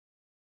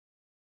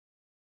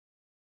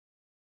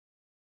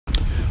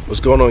What's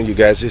going on, you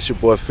guys? It's your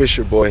boy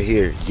Fisher Boy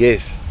here.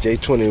 Yes,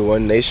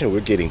 J21 Nation, we're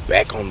getting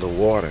back on the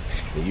water,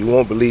 and you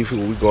won't believe who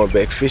we're going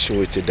back fishing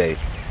with today.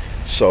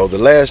 So the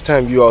last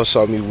time you all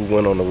saw me, we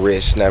went on a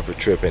red snapper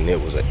trip, and it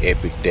was an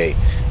epic day.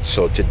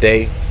 So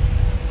today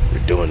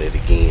we're doing it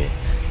again.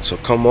 So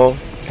come on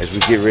as we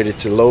get ready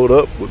to load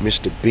up with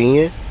Mr.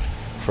 Ben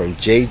from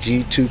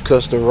JG2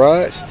 Custom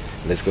Rods.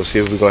 Let's go see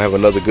if we're gonna have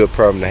another good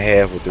problem to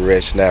have with the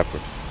red snapper.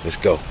 Let's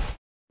go.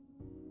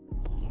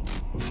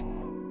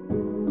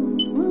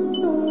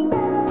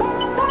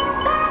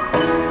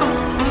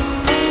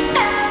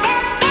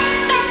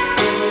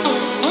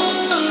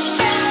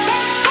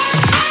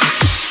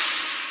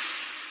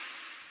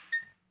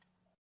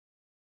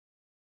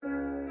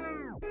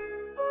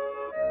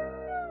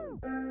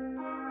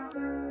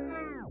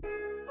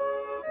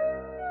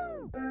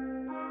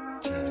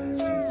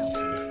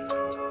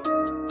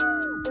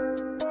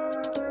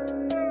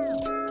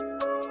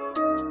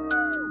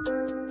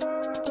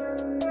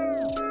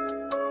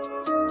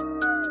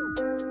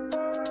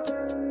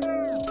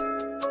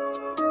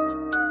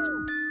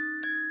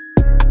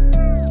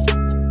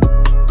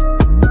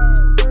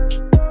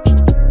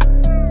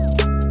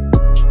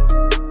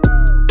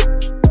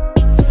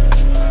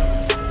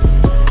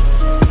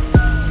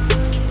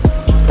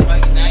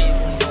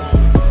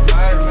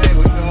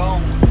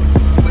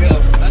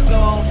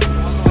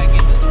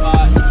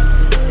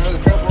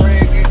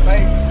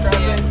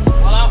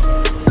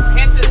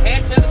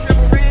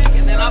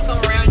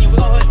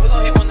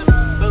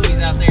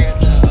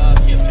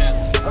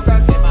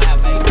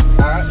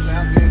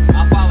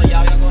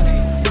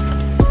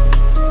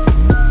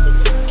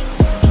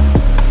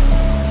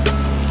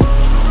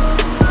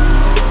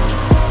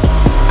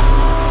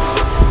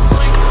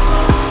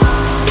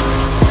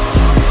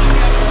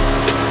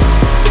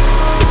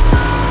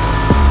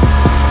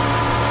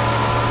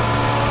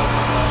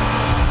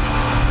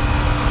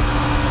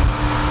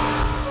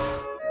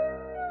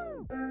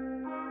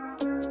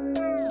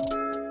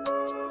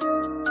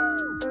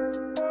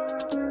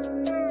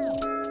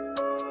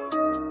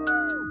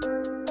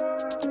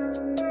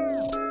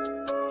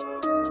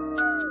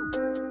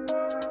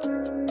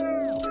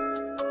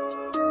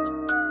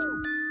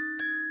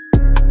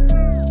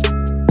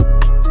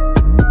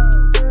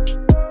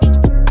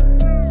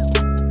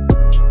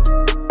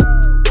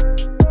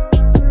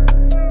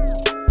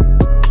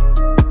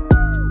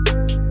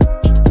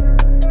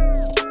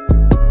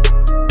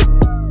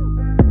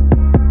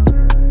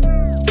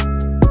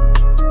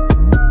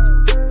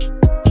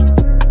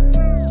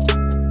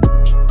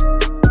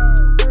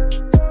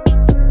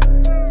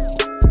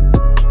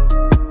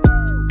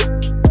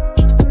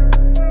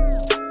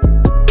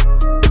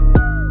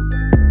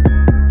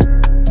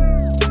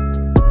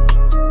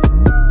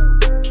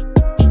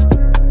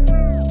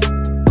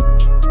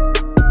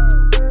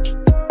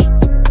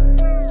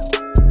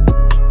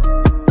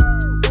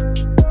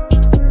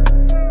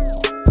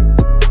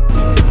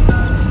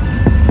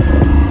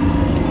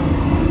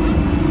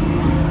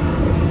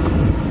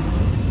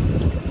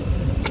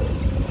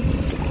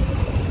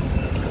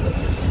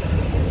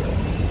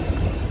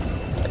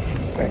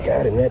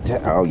 Got him that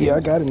time. Oh yeah, I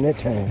got him that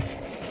time.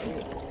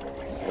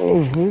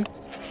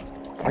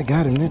 I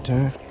got him that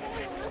time.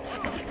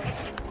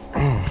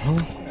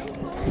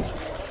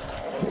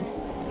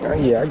 Oh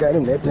yeah, I got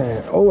him that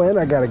time. Oh, and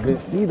I got a good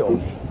seat on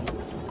him.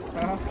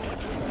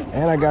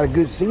 And I got a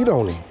good seat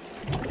on him.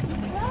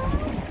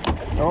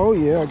 Oh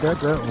yeah, I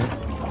got that one.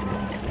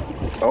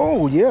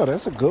 Oh yeah,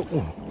 that's a good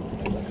one.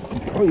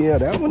 Oh yeah,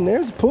 that one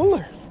there's a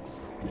puller.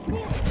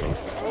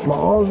 My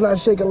arm's not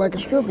shaking like a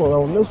stripper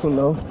on this one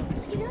though.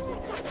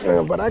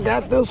 Yeah, but I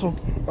got this one.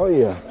 Oh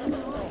yeah.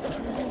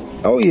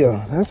 Oh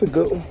yeah, that's a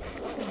good one.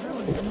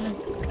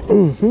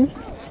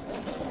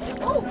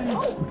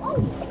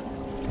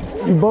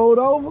 You bowled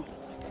over?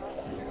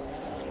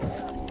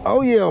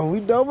 Oh yeah, we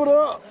doubled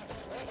up.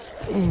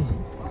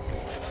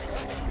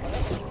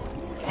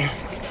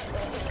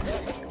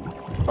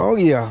 Oh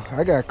yeah,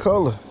 I got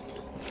color.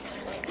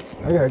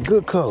 I got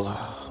good color.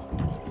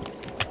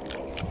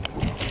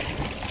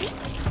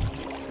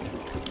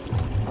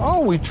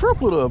 Oh, we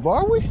tripled up,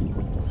 are we?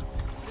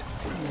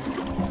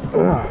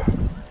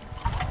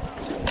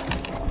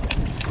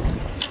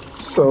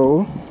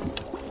 So,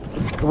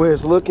 the way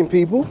it's looking,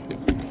 people,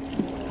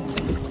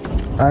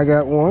 I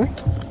got one.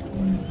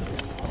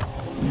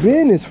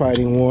 Ben is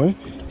fighting one,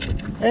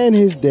 and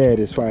his dad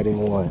is fighting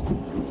one.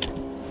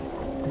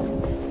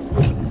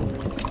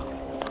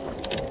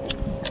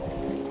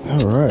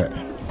 All right.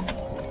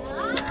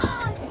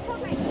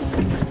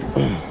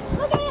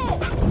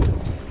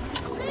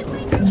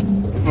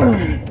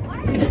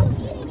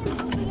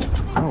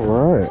 All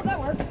right.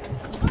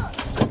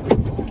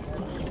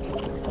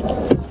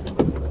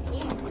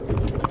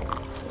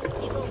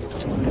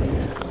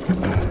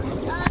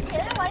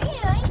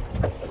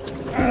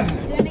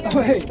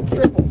 Wait,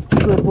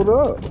 tripled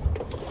up.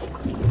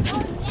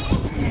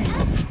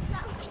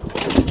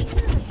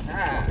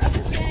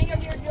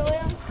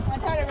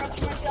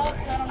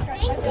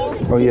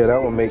 Oh yeah, that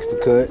one makes the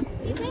cut.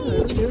 Is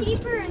it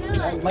keeper or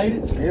not? Made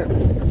it?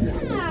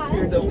 Yeah.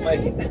 here don't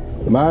make it.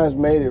 Mine's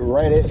made it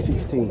right at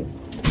 16.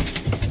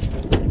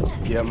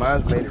 Yeah,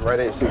 mine's made it right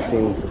at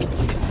 16.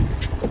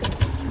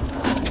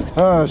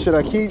 Should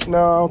I keep? No,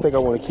 I don't think I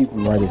want to keep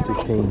them right at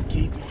 16.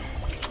 Keep it.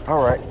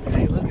 All right. It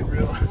ain't looking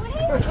real.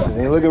 It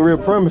ain't looking real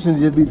promising.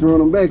 Just be throwing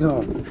them back,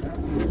 huh?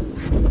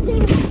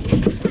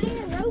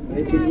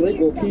 If it's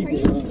legal, keep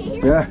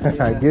it. Yeah,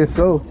 I guess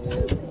so.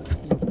 If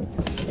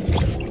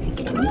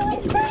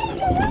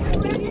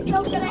you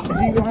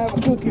gonna have a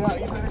cookout,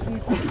 you better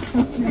keep it.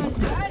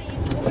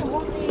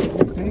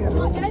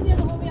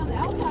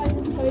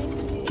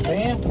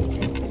 Damn.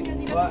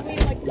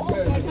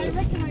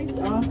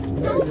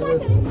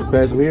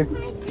 Pass them here.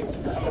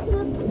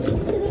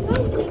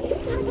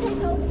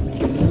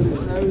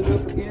 Nose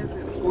up against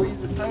it, squeeze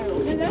his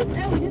tail.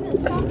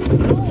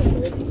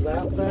 It's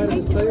outside of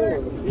his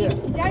tail.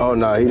 Yeah. Oh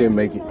no, he didn't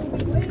make it.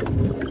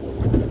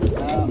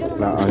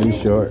 Nah, he's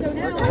short.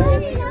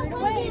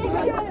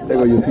 There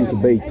go your piece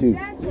of bait too.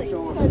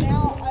 So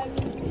now,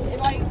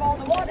 if I fall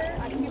in the water,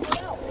 I can get it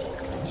out.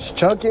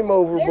 Chunk him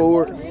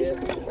overboard.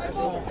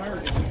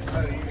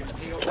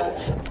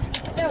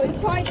 No,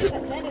 it's tied to the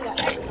end of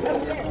that.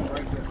 Over there.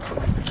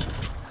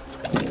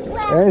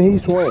 And he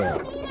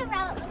swam.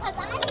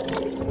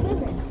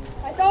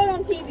 I saw it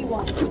on TV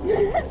once. I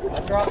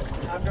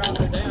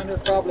dropped it down there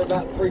probably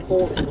about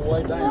 3/4 of the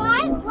way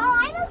down.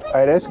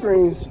 Hey, that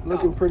screen's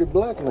looking pretty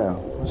black now.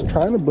 It's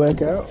trying to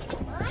black out.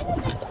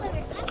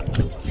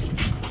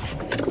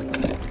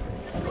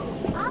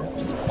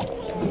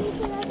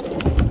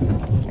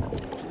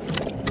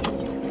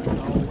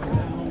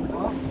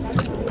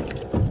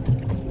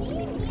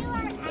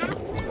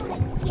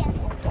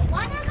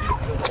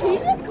 Can you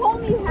just call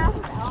me half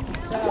an hour?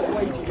 That's how the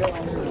weight you got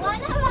on there.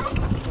 That's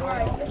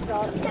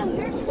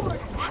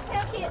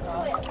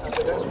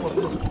what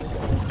this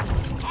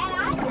And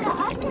I'm the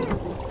other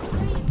 3/4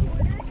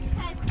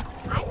 because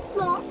I'm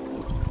small.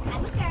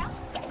 I'm a girl.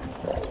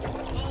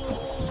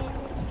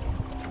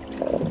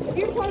 And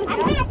You're trying to I'm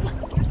happy.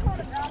 You're trying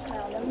to grab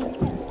now. Then you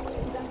can't.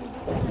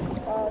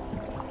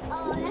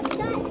 Oh, that's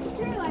not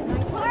true. I'm a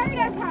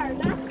harder part,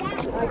 not that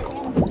part.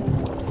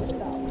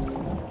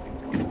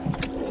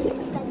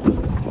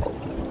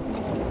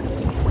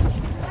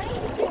 What are you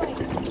doing?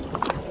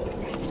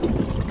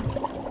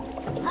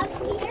 Up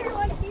here,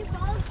 once you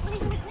fall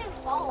asleep, it's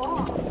gonna fall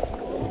off.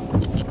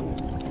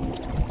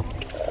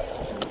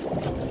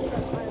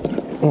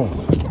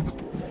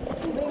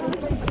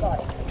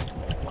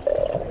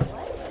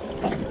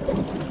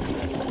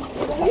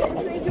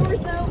 Here's yours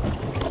though.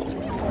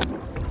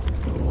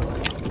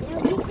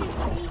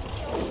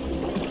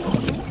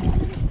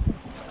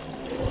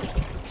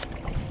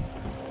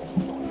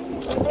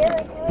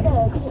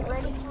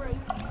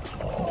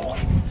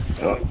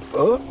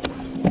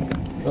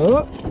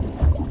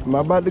 Am I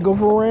about to go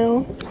for a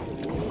round?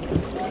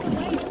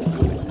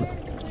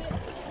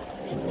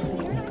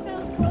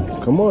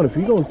 Come on, if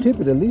you're gonna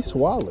tip it, at least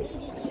swallow it.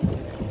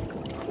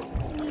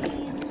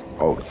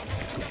 Oh.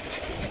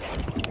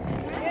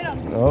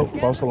 Oh,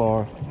 false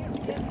alarm.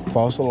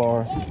 False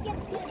alarm.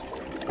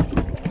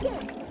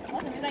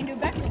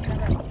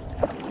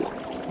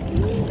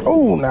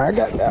 Oh, now I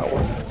got that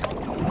one.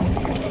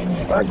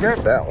 I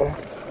got that one.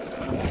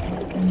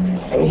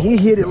 And he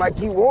hit it like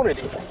he wanted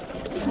it.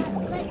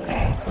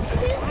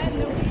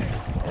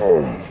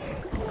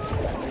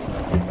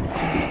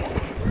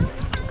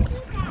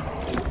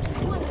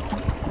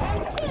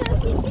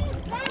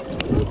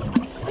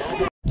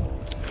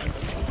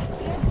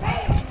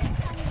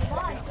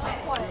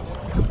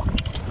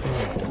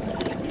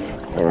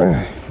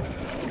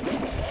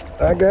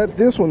 I got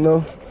this one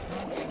though.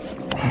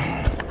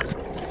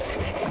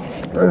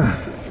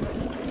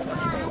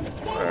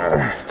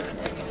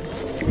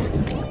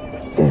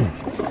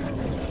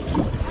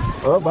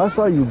 Oh, I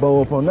saw you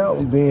bow up on that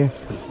one, Ben.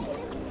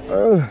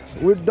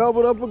 We're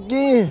doubled up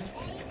again.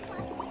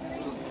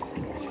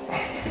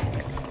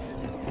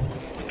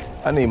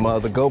 I need my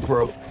other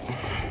GoPro.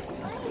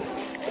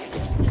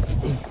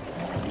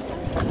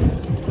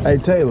 Hey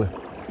Taylor,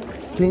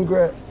 can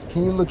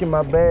you look in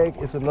my bag?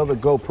 It's another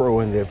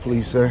GoPro in there,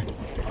 please, sir.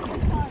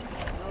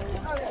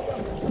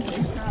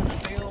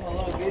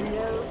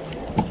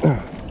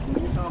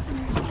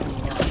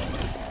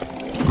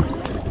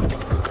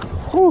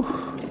 Whew.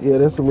 Yeah,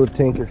 that's a little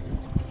tinker.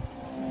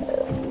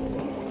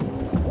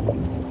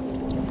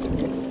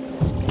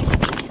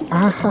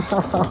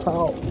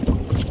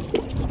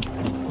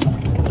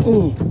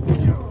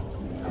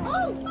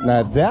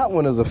 Now that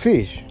one is a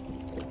fish.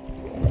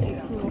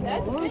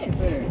 That's a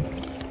fish.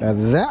 Now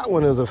that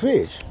one is a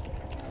fish.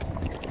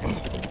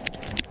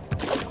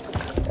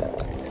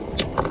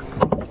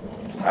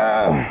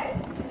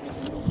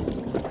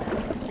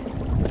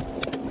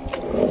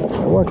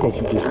 Why can't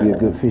you just be a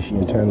good fishy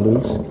and turn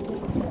loose?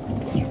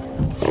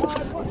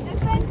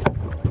 This one?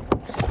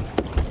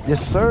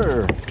 Yes,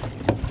 sir.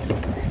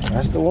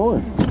 That's the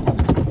one.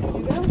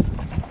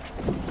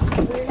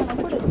 Where are you gonna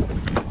put it?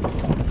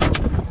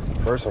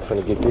 First, I'm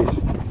finna get this.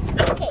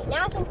 Okay,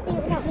 now I can see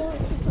it without being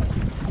too close.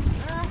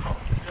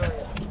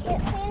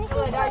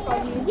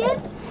 Yes.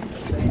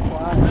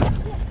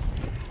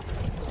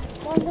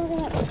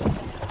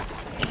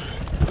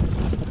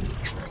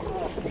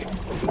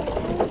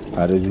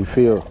 How does he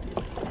feel?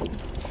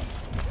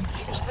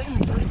 He's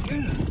feeling pretty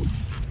good.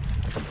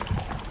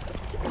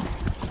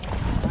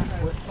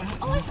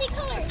 Oh, I see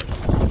colors.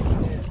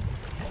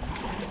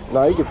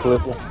 No, you can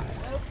flip him.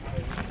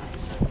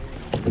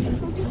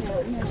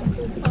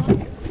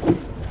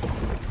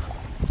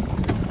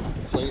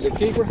 See the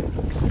keeper?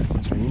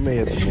 You may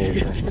have to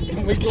measure.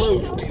 We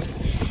close.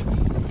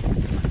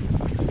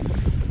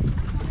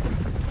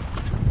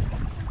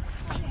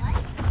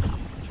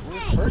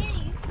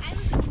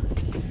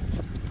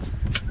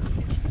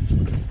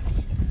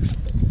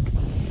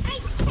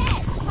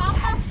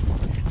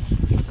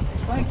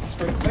 Thanks,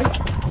 sweet pea.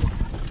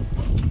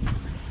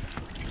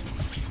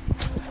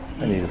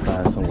 I need to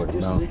find somewhere to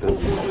mount this.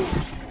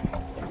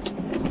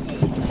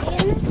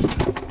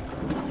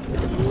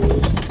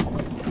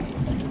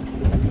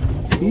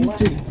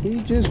 He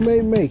just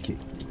may make it.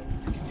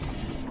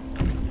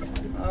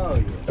 Oh,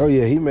 yeah. Oh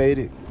yeah, he made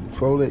it.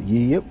 Fold it.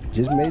 Yep,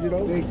 just made it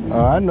over.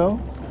 Oh, I know.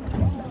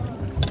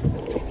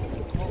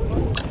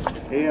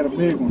 He had a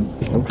big one.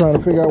 I'm trying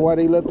to figure out why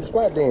they left the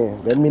spot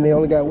then. That mean they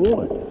only got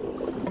one.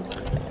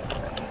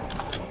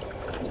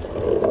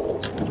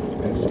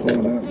 Just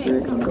going out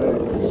there, come back.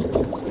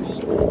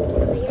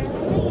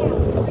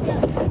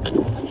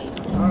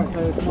 All right,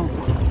 Taylor, come on.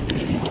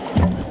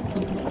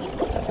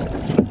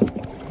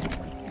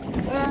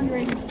 I'm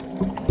ready.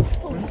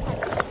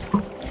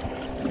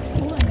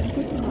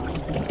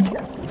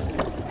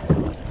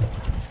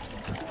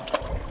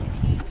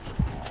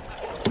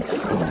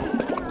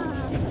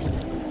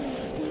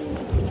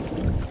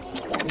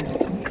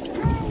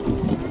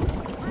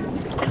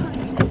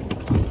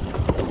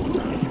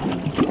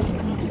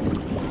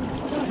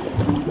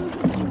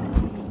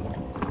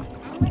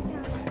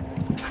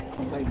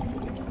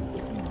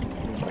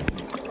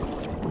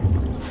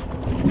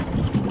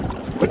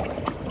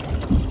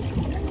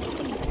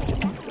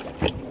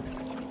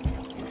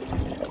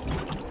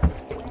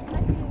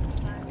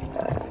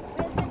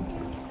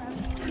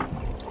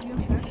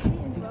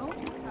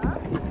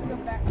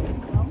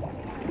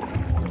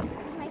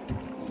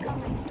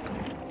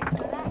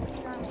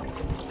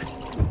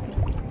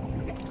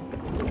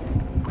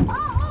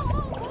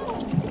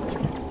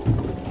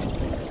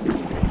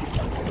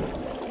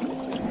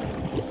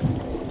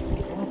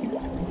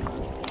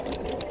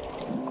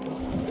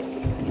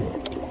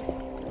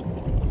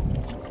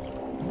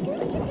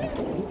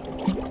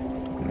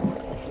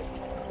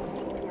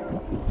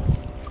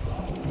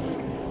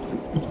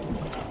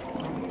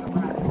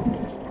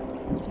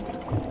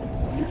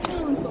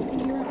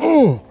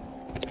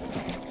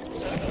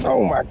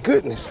 Oh my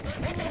goodness.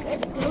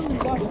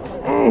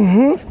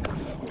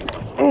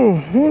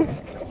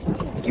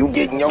 You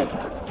getting you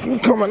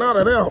coming out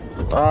of there.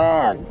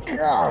 Oh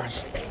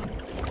gosh.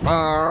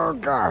 Oh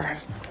gosh.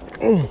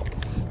 Oh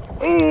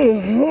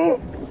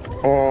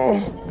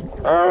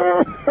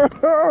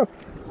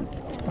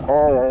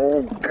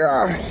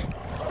gosh.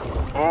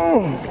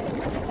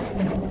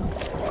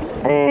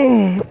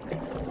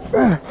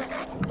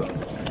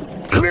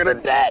 Clear the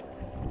deck.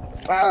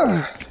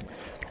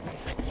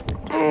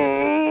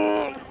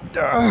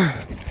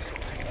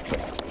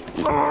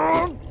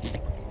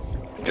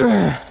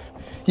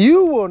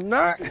 You will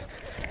not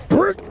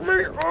break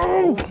me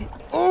off.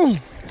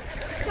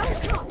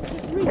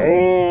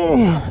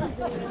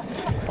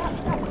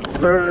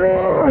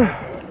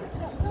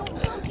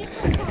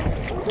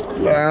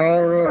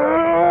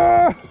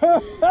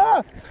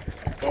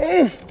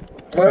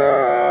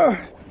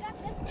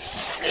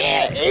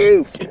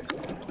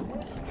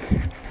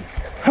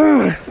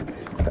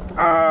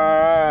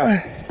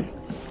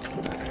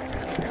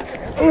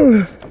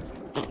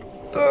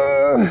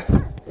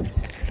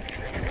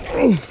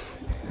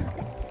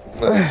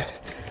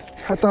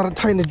 I thought I'd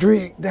tighten the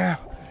drag down.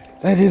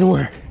 That didn't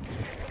work.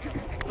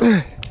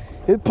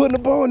 It's putting a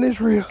bow in this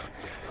reel.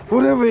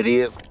 Whatever it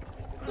is.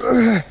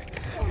 You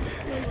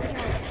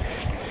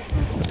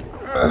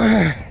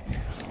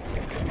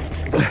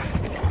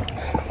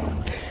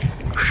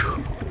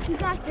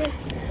got this.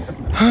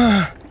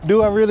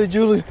 Do I really,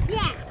 Julie?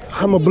 Yeah.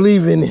 I'ma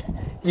believe in it.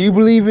 You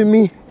believe in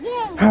me?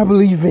 Yeah. I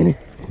believe in it.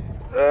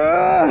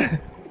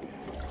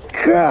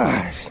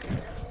 Gosh.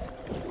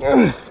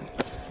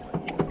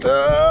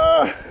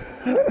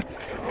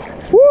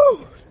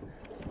 Woo.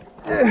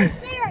 There,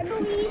 I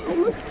believe.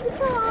 Look at the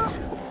top.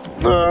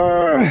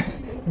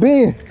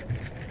 Ben,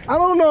 I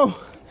don't know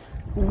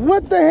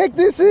what the heck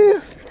this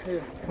is,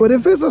 but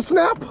if it's a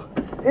snapper,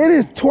 it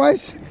is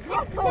twice.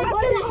 That's not gonna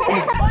help.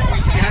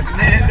 That's not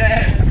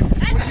bad.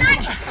 That's not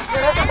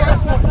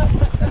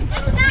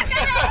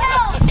gonna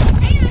help.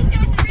 Taylor's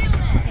got to reel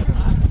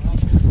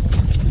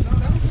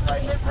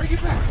it. Bring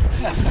it back.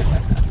 I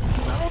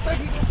don't think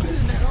he can fit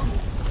in there.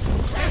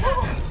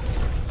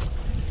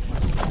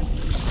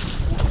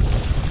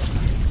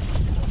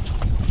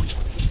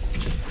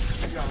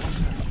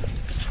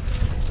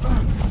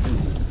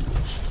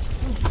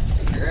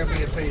 Grab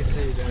me a piece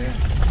too, Dan.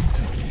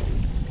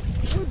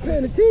 I'm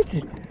paying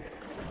attention.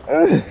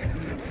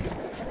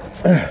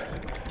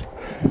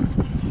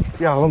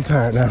 Y'all, I'm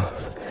tired now.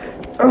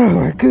 Oh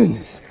my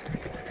goodness.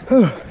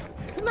 Come on.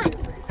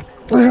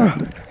 Oh,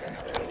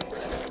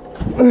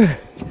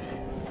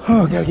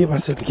 I gotta get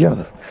myself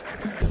together.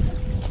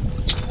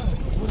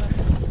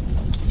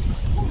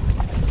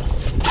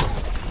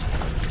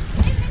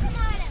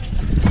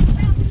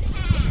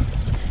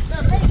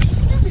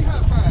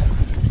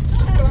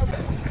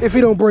 If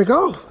he don't break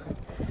off.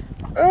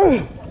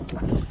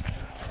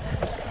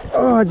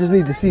 Oh, I just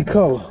need to see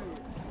color.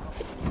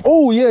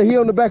 Oh yeah, he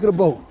on the back of the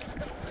boat.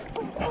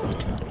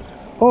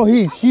 Oh,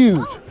 he's huge.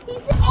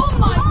 Oh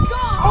my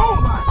God! Oh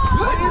my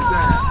goodness!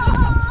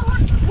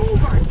 Oh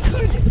my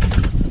goodness!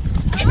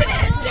 Isn't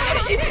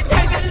it?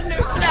 That is no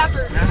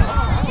snapper.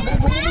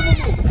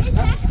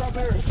 That's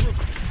strawberry.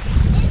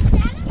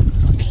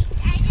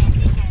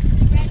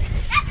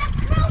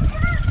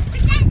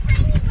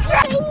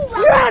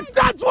 Yeah,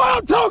 that's what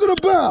I'm talking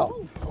about.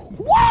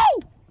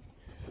 Woo!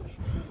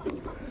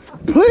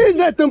 Please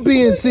let them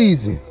be in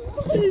season.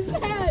 What is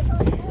that?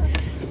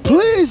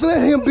 Please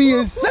let him be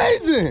in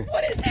season.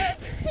 What is that?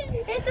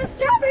 It's a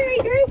strawberry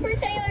grouper,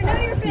 Taylor. Know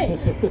your fish.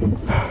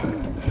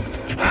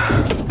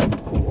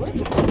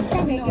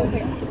 Okay, go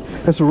here.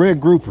 That's a red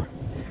grouper.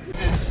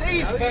 Yes.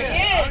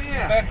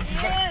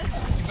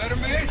 You better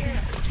measure.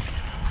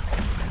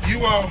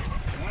 You all.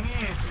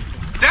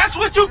 That's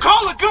what you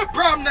call a good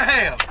problem to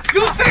have.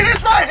 You see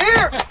this right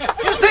here?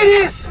 You see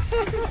this?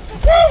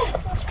 Woo!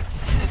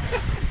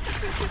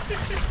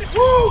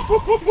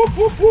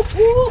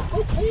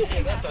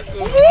 That's a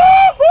good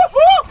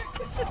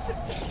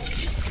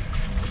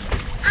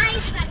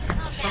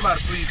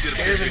Somebody please get a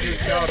Kevin picture.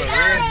 just caught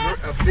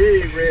a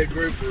big red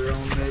grouper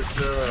on this.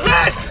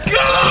 Let's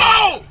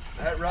go!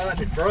 That rod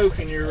that broke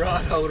in your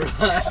rod holder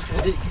last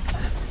week.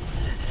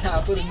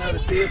 I put another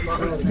tip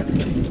on it.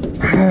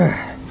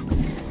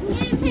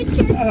 Get a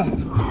picture.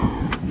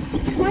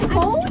 My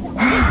phone?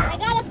 Yes, I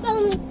got a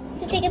phone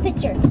to take a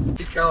picture.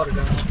 He caught it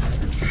on.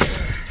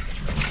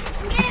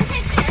 Get a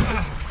picture.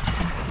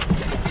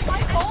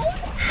 My phone?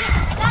 Yes,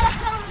 I got a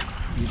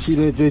phone. You see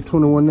that,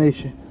 J21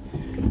 Nation?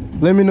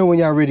 Let me know when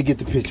y'all ready to get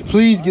the picture.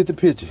 Please get the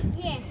picture.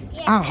 Yeah,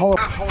 yeah. Hold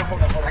on.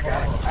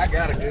 I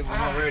got a good one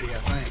already, I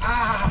think. Okay,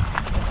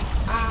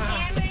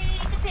 I'm ready to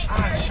get the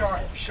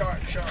picture.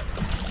 Sharp.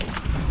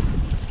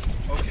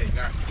 Okay,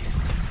 now.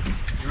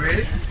 You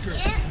ready?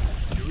 Yeah.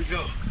 Here we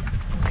go.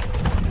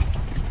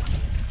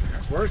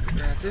 That's worth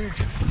it right there.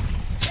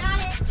 Got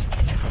it.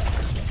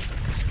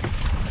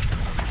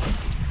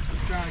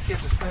 Trying to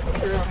catch a snapper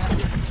trail.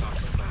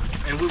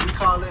 And what we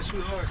call that,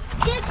 sweetheart?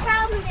 Good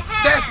problem to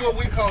have. That's what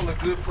we call a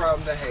good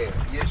problem to have.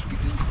 Yes, we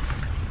do.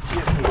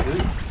 Yes, we do.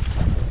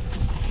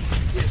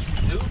 Yes, we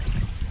do.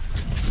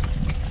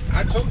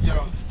 I told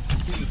y'all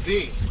he was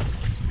big.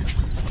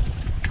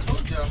 I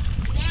told y'all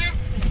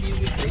Massive. he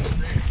was big.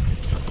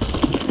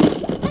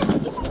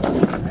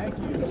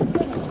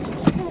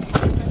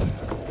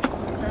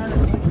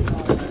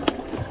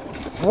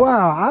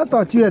 Wow, I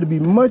thought you had to be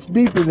much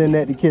deeper than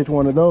that to catch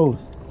one of those.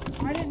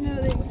 I didn't know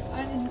that.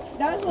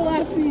 That was the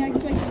last thing I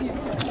expected you to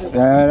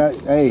catch.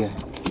 Hey,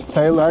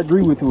 Taylor, I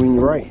agree with you when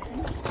you're right.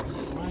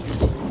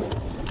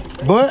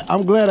 But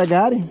I'm glad I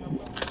got him.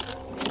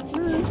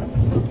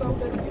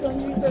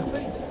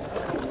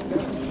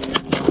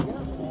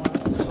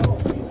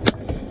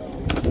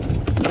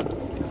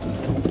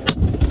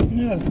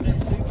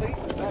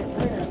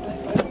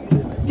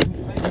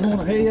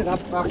 I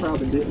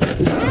probably did. That's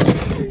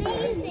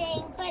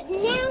amazing, but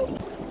now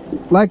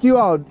Like you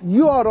all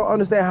don't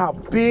understand how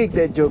big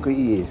that joker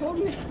is.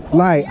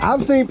 Like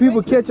I've seen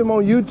people catch him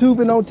on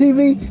YouTube and on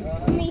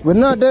TV, but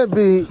not that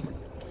big.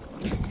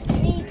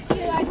 me too.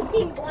 I've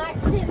seen black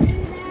tip do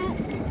that.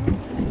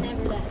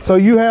 Never that. So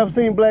you have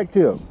seen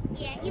Blacktip.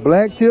 Yeah, he's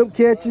Blacktip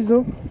catches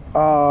them.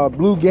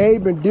 Blue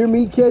Gabe and Deer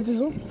Meat catches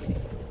them.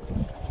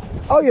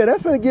 Oh yeah,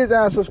 that's gonna get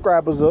our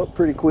subscribers up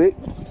pretty quick.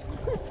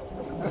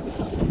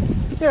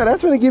 Yeah,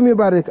 that's gonna give me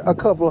about a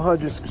couple of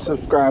hundred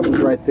subscribers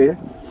right there.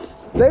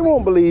 They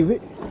won't believe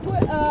it.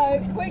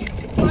 Quick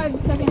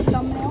 5-second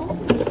thumbnail.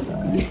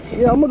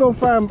 Yeah, I'm gonna go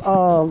find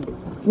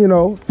you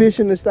know, Fish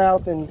in the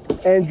South and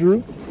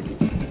Andrew.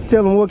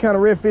 Tell them what kind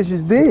of redfish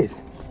is this.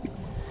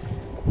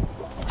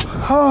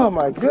 Oh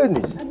my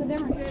goodness. That's a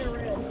different shade of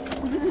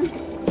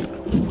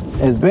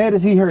red. As bad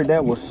as he hurt,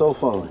 that was so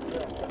fun.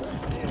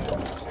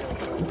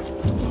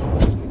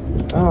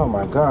 Oh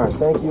my gosh,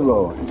 thank you,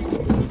 Lord.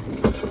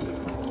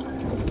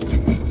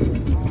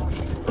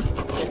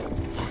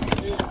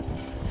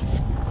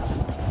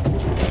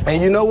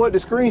 And you know what? The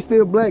screen's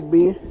still black,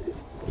 Ben.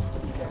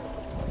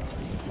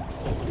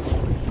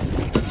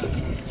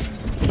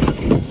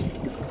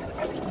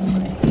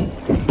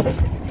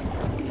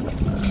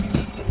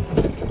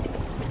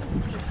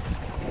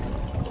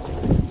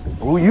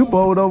 Oh, you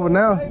bowled over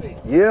now.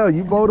 Yeah,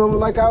 you bowled over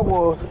like I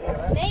was.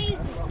 amazing.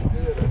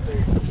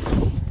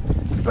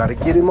 Gotta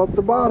get him up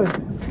the bottom.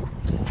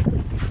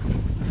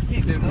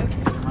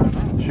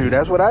 Shoot,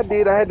 that's what I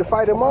did. I had to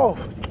fight him off.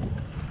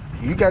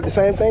 You got the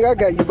same thing I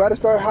got. You better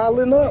start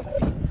hollering up. I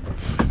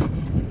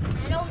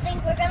don't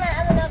think we're gonna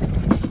have enough.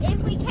 If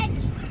we catch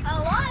a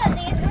lot of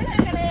these, we're not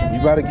gonna have You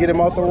enough better get him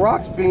room. off the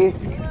rocks, Ben.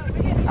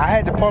 I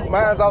had to pump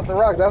mine off the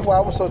rocks. That's why I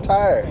was so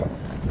tired.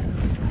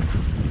 I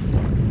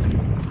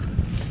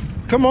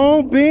Come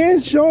on,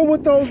 Ben. Show them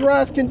what those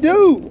rods can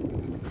do.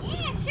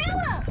 Yeah, show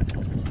up.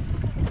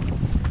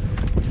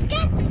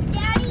 Got this,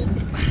 Daddy.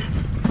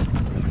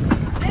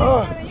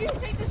 Oh. You can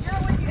take this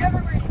girl with you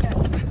everywhere you go.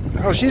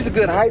 Oh, she's a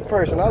good height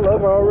person. I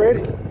love her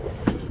already.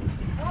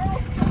 Oh,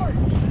 short.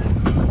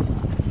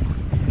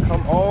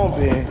 Come on,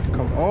 Ben.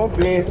 Come on,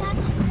 Ben.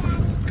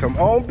 Come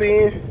on,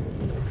 Ben.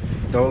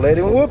 Don't let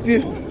him whoop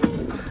you.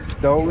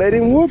 Don't let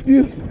him whoop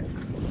you.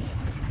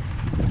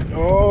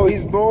 Oh,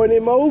 he's blowing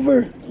him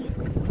over.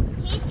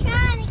 He's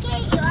trying to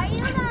get you. Are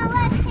you gonna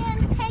let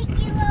him take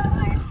you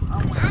over?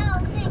 I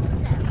don't think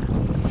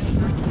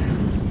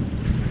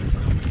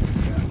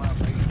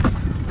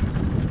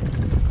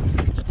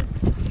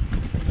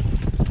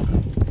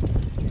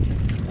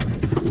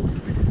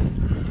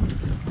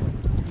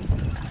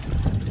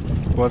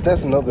so. Well, if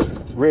that's another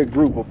red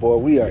grouper, boy,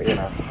 we are in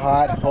a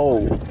hot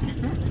hole.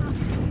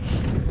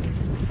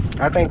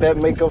 I think that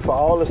make up for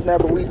all the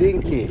snapper we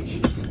didn't catch.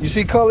 You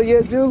see color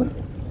yet, Julie? No,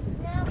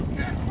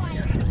 not quite.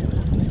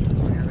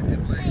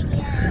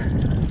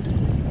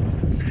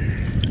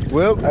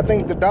 Well, I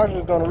think the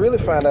doctor's gonna really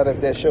find out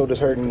if that shoulder's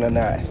hurting or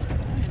not. I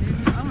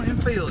don't even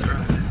feel it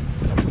right now.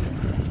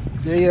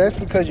 Yeah, that's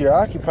because you're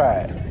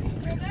occupied.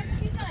 And then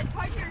she's gonna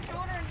touch your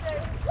shoulder and say,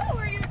 what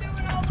were you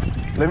doing all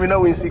weekend? Let me know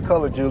when you see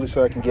color, Julie,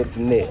 so I can get the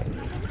net.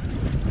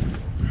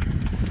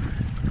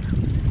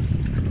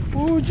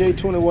 Ooh,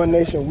 J21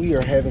 Nation, we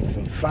are having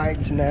some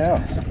fights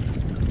now.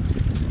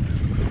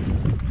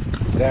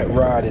 That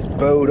rod is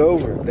bowed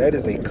over. That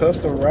is a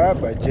custom rod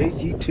by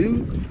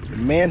JG2. The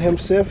man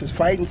himself is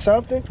fighting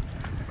something.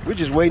 We're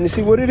just waiting to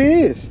see what it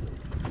is.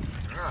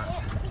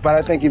 But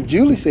I think if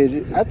Julie says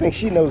it, I think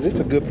she knows it's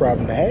a good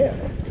problem to have.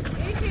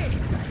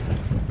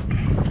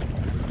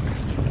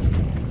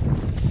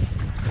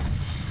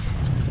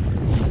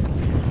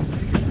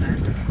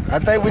 I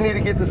think we need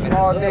to get the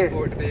small net.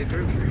 For it to be a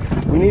group.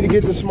 We need to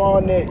get the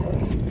small net.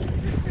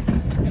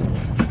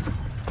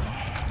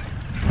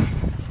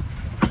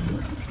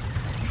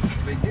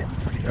 Be getting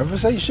pretty. I was gonna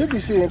say you should be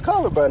seeing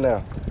color by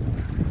now.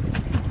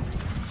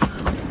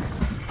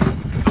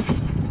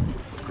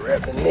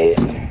 Grab the net.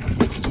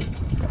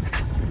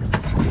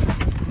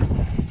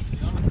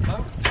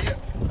 Yep.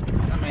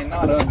 I mean,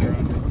 not under.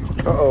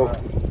 Uh-oh.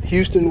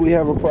 Houston, we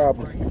have a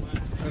problem.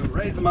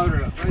 Raise the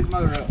motor up. Raise the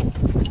motor up.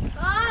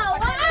 Oh,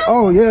 wow.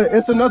 Oh, yeah,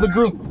 it's another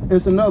group.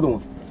 It's another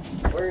one.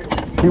 Where?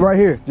 He right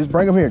here. Just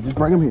bring him here. Just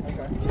bring him here.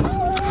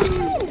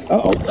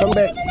 Uh-oh, come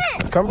back.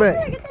 Come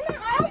back.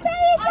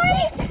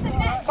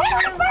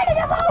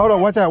 Hold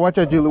on, watch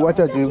out, Julie. Watch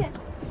out, Julie.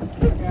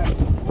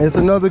 It's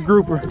another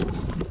grouper.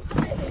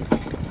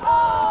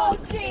 Oh,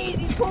 jeez,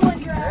 he's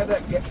pulling your ass.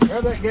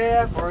 Grab that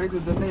gaff or either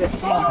the net.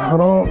 Come on.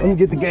 Hold on, let me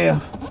get the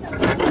gaff.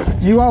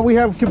 You all, we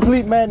have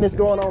complete madness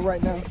going on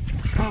right now.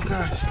 Oh,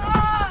 gosh.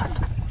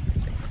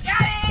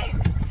 Got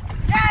him!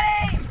 Got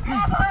him!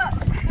 Papa!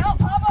 Help,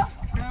 Papa!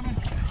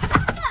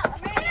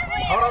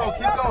 Hold on,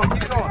 keep going,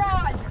 keep going.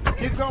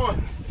 Keep going.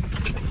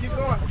 Keep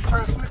going.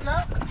 Trying to switch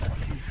out?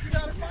 You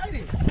gotta fight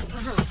him.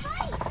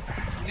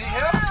 You need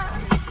help?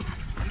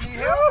 You need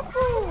help?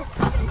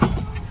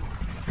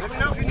 Let me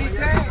know if you need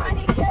tag.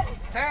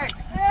 Tag.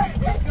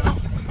 Let's go.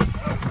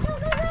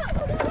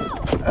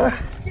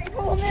 Get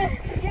pull him in.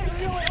 Get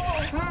really low.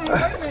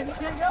 Wait a minute, you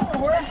can't go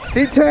nowhere.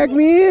 He tagged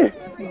me in.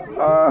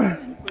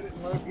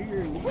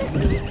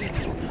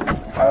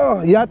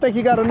 Oh, yeah, I think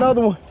he got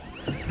another one.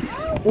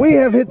 We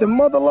have hit the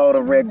mother load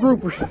of red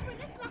groupers.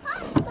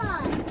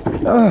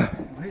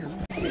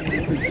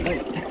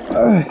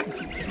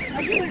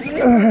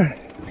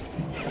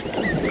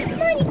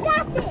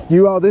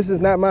 You all, this is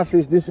not my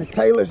fish. This is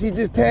Taylor's. He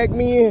just tagged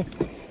me in.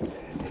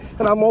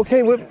 And I'm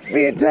okay with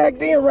being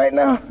tagged in right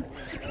now.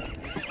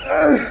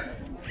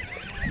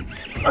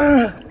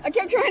 I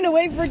kept trying to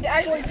wait for it to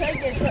actually take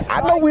it. So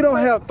I know we don't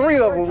have 3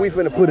 of them we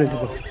finna put into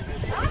them.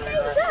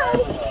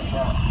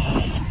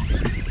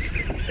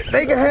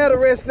 They can have the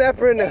red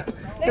snapper and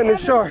the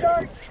shark.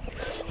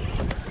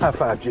 High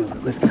five, Julie.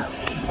 Let's go.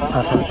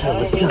 High five, Taylor.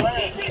 Let's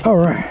go. All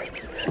right.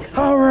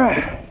 All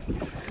right.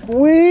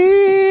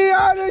 We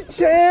are the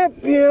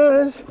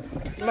champions,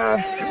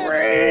 my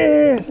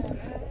friends.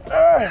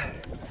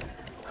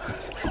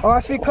 Oh, I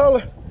see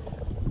color.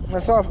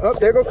 That's off. Up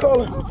there go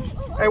color.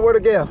 Hey, where the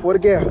gaff? Where the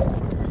gaff?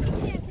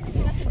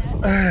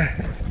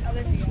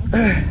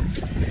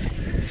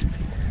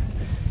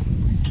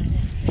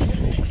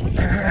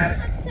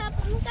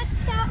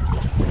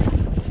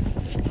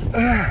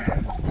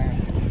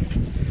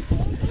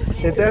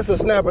 If that's a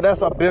snapper,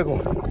 that's a big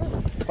one.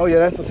 Oh yeah,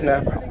 that's a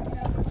snapper.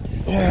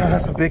 Yeah,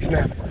 that's a big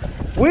snapper.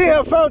 We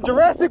have found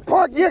Jurassic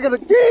Park Yiggin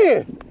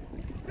again.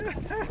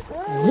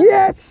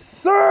 Yes,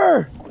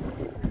 sir.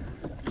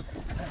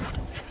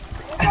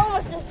 it's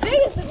almost as big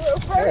as the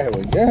grouper. There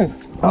we go.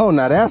 Oh,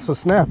 now that's a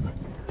snapper.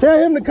 Tell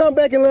him to come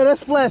back and let us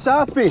flash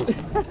our fish.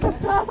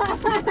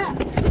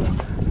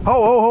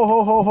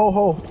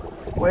 Ho.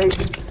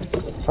 Wait.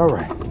 All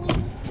right.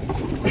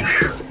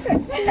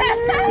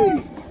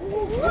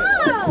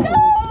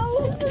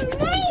 Whoa! This is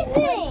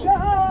amazing!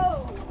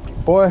 Go!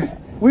 Boy,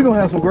 we're gonna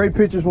have some great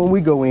pictures when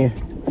we go in.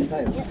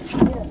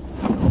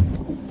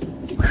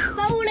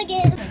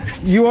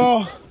 You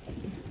all,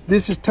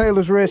 this is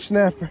Taylor's red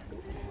snapper.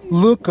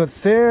 Look at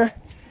there.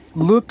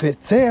 Look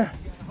at there.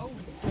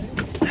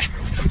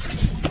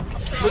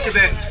 Look at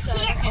that.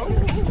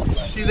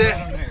 See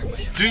that?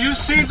 Do you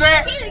see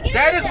that?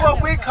 That is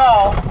what we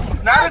call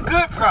not a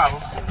good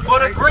problem,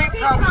 but a great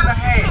problem to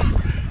have.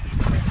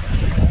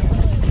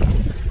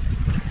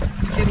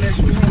 Get in that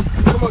swim.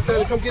 Come on,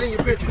 Taylor, come get in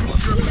your picture. This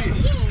is your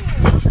fish.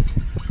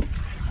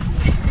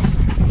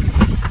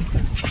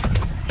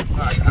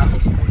 Alright, I'll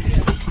hold it for you.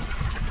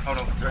 Hold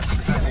on,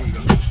 there you go.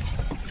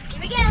 Here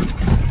we go.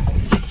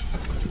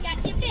 Got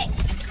your fish.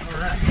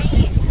 Alright. Right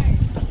here.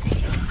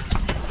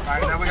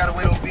 Alright, now we gotta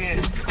wait on Ben.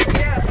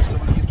 Yeah. So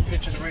we can get the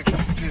picture of the rig too.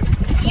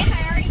 Yeah, I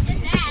already said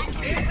that.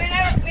 We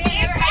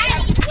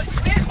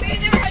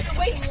never had to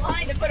wait in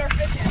line to put our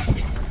fish in.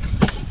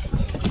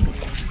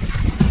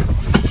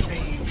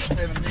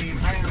 17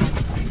 pounds.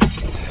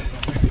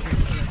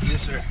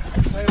 Yes, sir.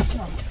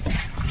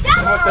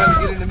 Come Come on, Taylor,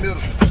 get in the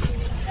middle.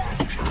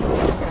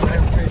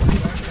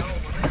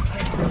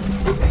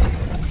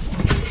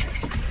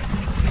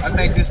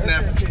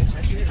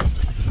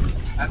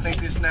 I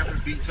think this snapper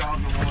beats all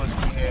the ones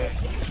we had.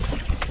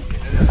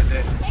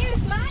 Taylor,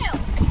 smile.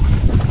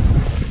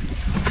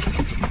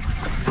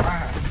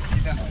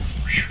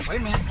 Wait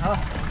a minute. I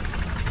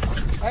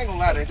ain't gonna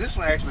lie to you, this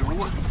one actually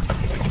worked.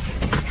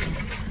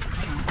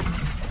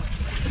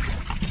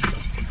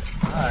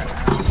 Alright,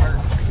 I'm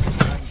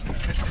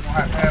gonna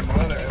have to have my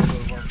other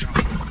elbow work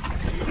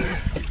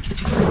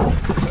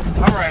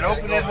on. Alright,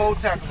 open that whole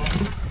tackle.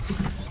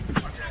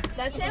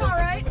 That's him, all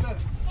right? It's a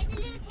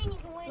little tiny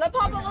boy. Let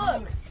Papa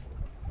look.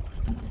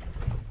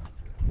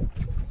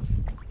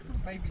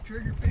 Baby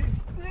trigger fish.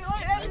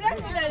 That's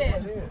exactly what that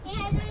is. It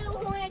has a little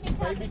horn at the top.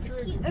 Baby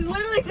trigger. It's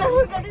literally exactly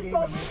what that is,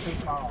 Papa. Too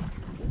small.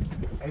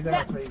 He's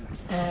out of season.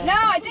 No,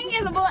 I think he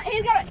has a bullet.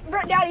 He's got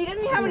a, Daddy, he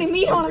doesn't have any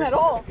meat on him at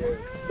all.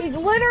 He's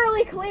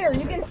literally clear.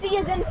 You can see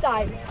his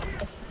insides.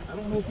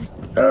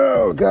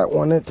 Oh, got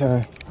one that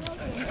time.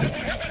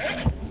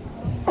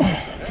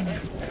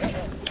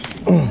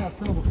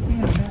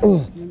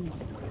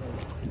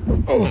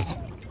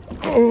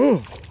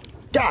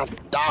 God,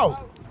 dog.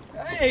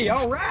 Hey,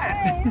 all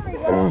right.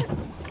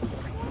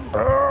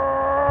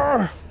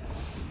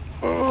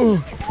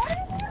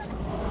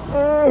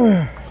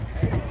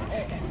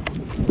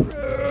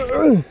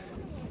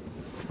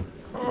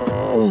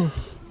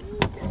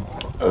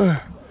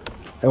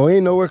 And we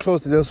ain't nowhere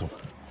close to this one.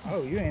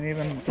 Oh, you ain't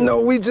even.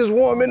 No, we just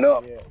warming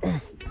up.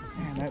 Man,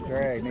 that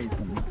drag needs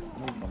some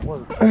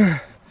work.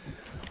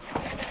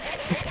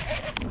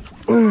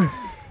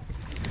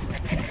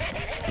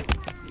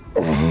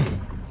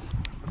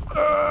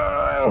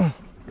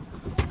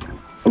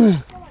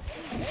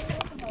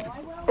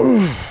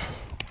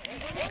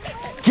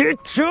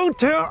 Get your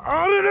tail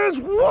out of this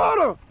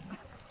water.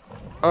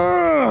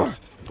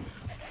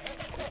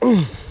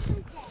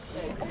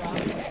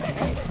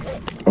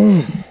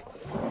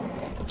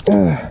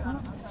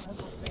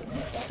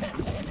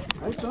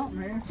 That's something,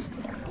 man.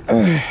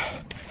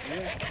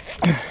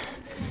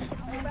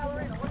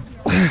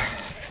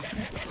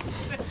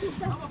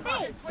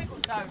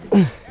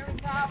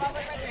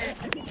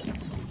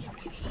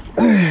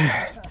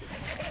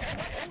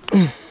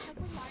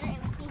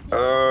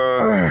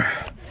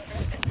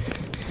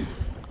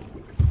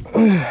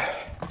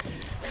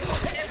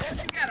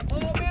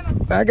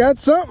 I got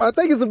something. I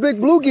think it's a big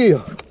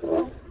bluegill.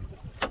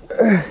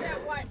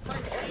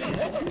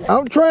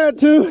 I'm trying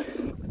to.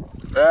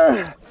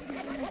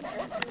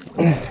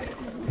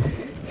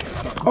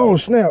 Oh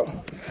snap!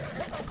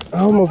 I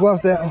almost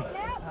lost that one.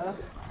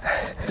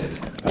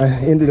 I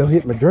ended up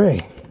hitting my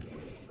drag.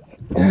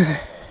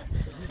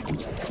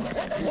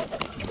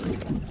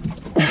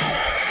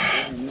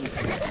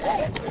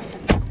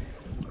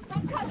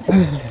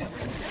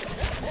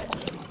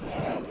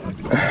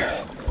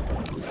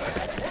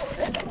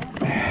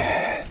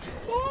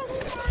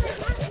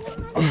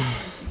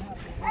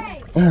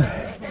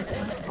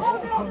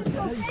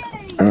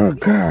 Oh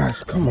gosh,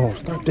 come on,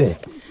 stop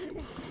that.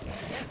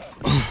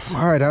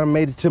 All right, I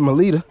made it to my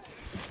leader,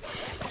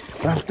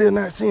 but I'm still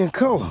not seeing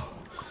color.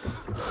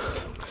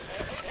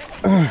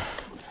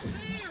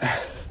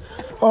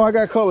 Oh, I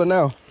got color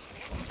now.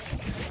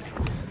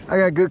 I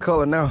got good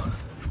color now.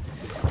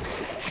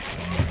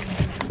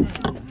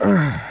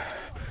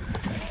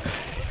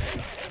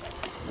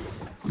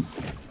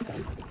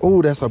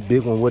 Oh, that's a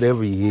big one,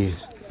 whatever he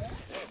is.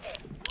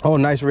 Oh,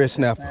 nice red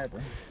snapper.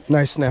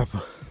 Nice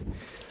snapper.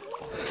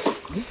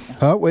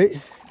 Oh, wait.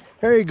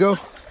 There you go.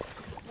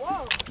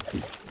 Whoa.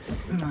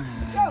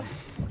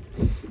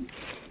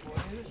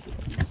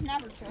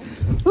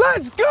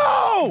 Let's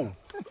go!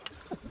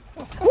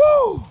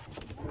 Woo!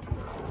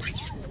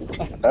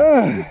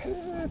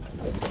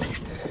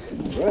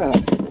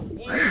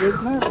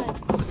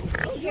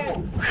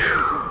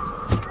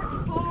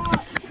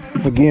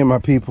 Again, my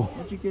people.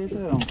 What you catch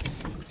that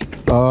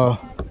on?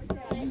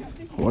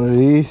 One of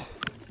these.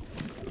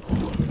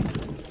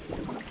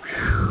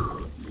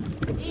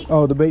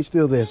 Oh, the bait's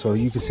still there, so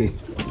you can see.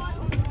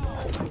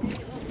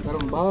 Got on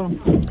the bottom?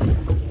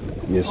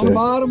 Yes, On the sir.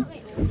 bottom?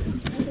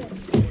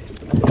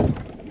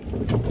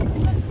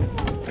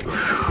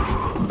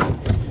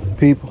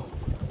 People,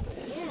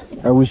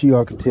 I wish you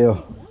all could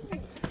tell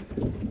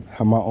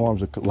how my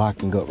arms are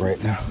locking up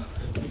right now.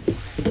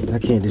 I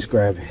can't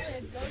describe it,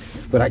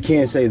 but I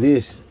can say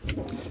this.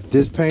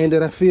 This pain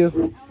that I feel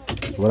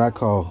is what I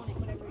call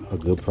a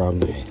good problem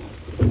to have.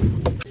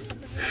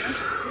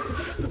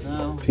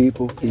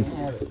 People.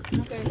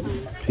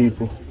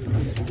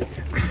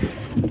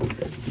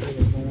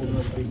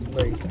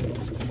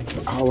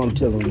 All I'm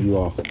telling you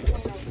all.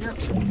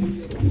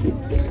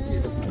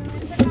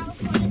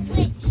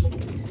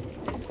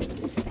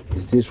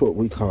 Is this what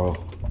we call,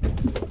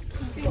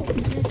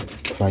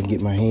 if I get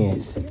my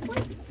hands.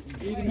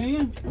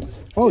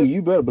 Oh,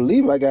 you better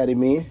believe I got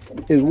him in.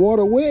 Is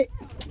water wet?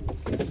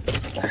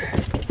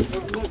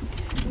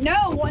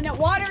 No, when the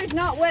water is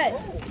not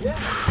wet.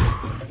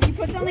 You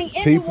put something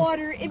in the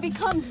water, it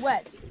becomes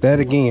wet. That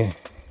again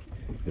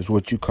is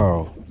what you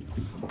call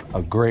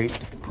a great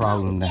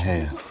problem to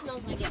have.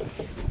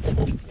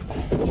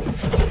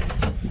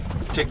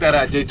 Check that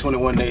out,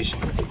 J21 Nation.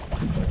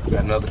 We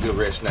got another good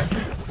red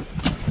snapper.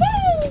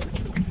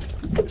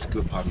 It's a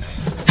good problem to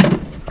have.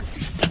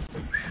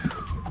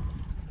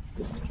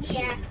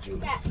 Yeah,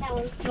 that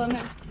one.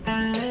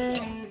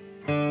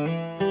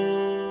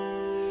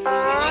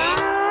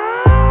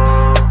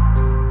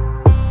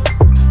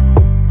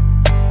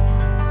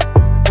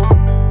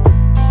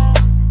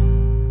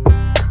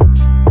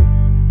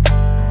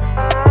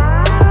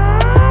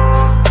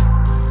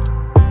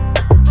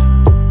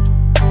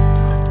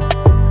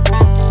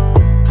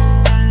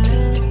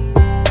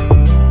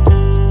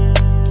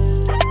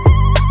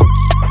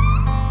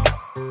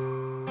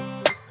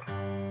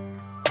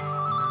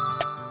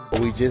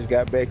 We just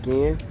got back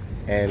in,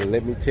 and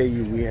let me tell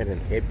you, we had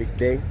an epic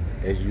day,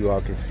 as you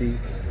all can see.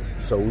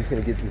 So we're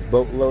gonna get this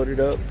boat loaded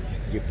up,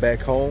 get back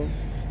home,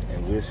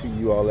 and we'll see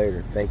you all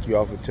later. Thank you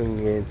all for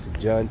tuning in to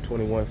John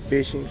 21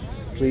 Fishing.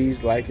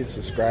 Please like and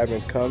subscribe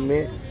and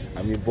comment.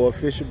 I'm your boy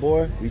Fisher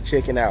Boy. We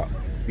checking out.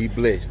 Be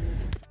blessed.